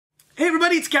Hey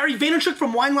everybody, it's Gary Vaynerchuk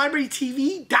from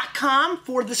WineLibraryTV.com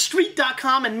for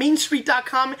TheStreet.com and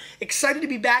MainStreet.com. Excited to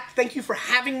be back. Thank you for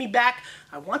having me back.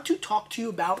 I want to talk to you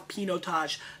about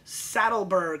Pinotage,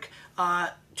 Saddleberg,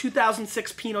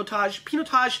 2006 Pinotage.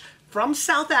 Pinotage from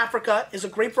South Africa is a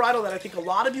great varietal that I think a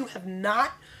lot of you have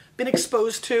not been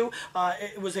exposed to.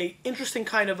 It was an interesting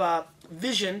kind of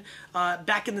vision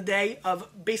back in the day of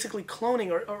basically cloning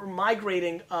or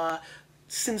migrating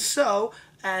Cinsault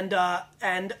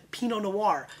and Pinot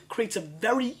Noir. Creates a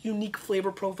very unique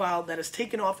flavor profile that has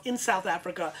taken off in South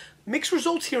Africa. Mixed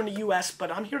results here in the US,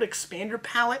 but I'm here to expand your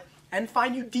palate and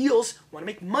find you deals. Want to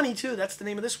make money too, that's the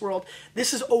name of this world.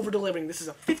 This is over-delivering. This is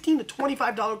a $15 to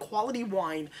 $25 quality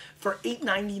wine for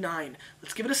 $8.99.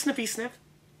 Let's give it a sniffy sniff.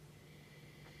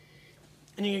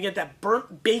 And you're going to get that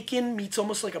burnt bacon meets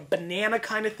almost like a banana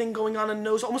kind of thing going on in the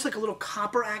nose, almost like a little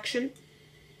copper action.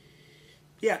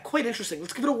 Yeah, quite interesting.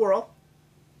 Let's give it a whirl.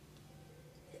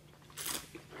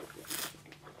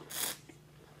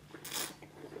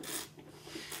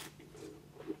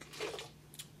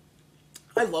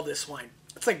 I love this wine.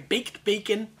 It's like baked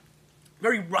bacon,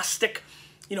 very rustic,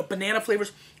 you know, banana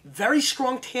flavors, very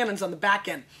strong tannins on the back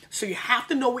end. So you have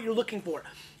to know what you're looking for.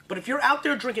 But if you're out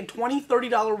there drinking $20,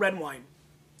 $30 red wine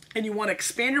and you want to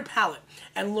expand your palate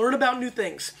and learn about new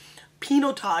things,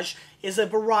 Pinotage is a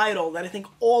varietal that I think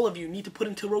all of you need to put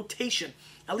into rotation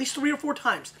at least 3 or 4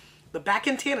 times. The back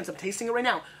end tannins, I'm tasting it right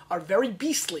now, are very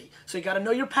beastly. So you got to know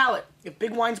your palate. If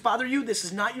big wines bother you, this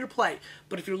is not your play.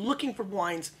 But if you're looking for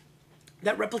wines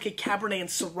that replicate Cabernet and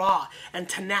Syrah and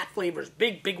Tannat flavors,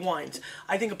 big wines,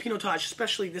 I think a Pinotage,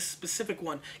 especially this specific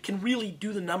one, can really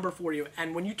do the number for you.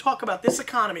 And when you talk about this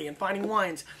economy and finding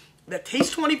wines that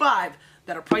taste $25,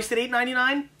 that are priced at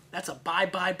 $8.99, that's a buy.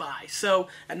 So,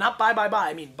 and not buy,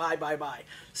 I mean buy.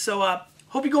 So,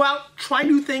 hope you go out, try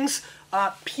new things.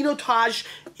 Pinotage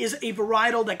is a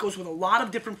varietal that goes with a lot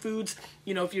of different foods.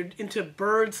 You know, if you're into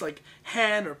birds like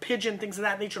hen or pigeon, things of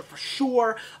that nature, for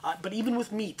sure. But even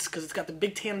with meats, because it's got the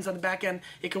big tannins on the back end,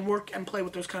 it can work and play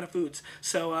with those kind of foods.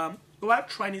 So, go out,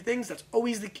 try new things. That's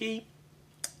always the key.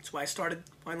 That's why I started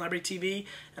Wine Library TV,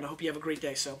 and I hope you have a great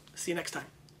day. So, see you next time.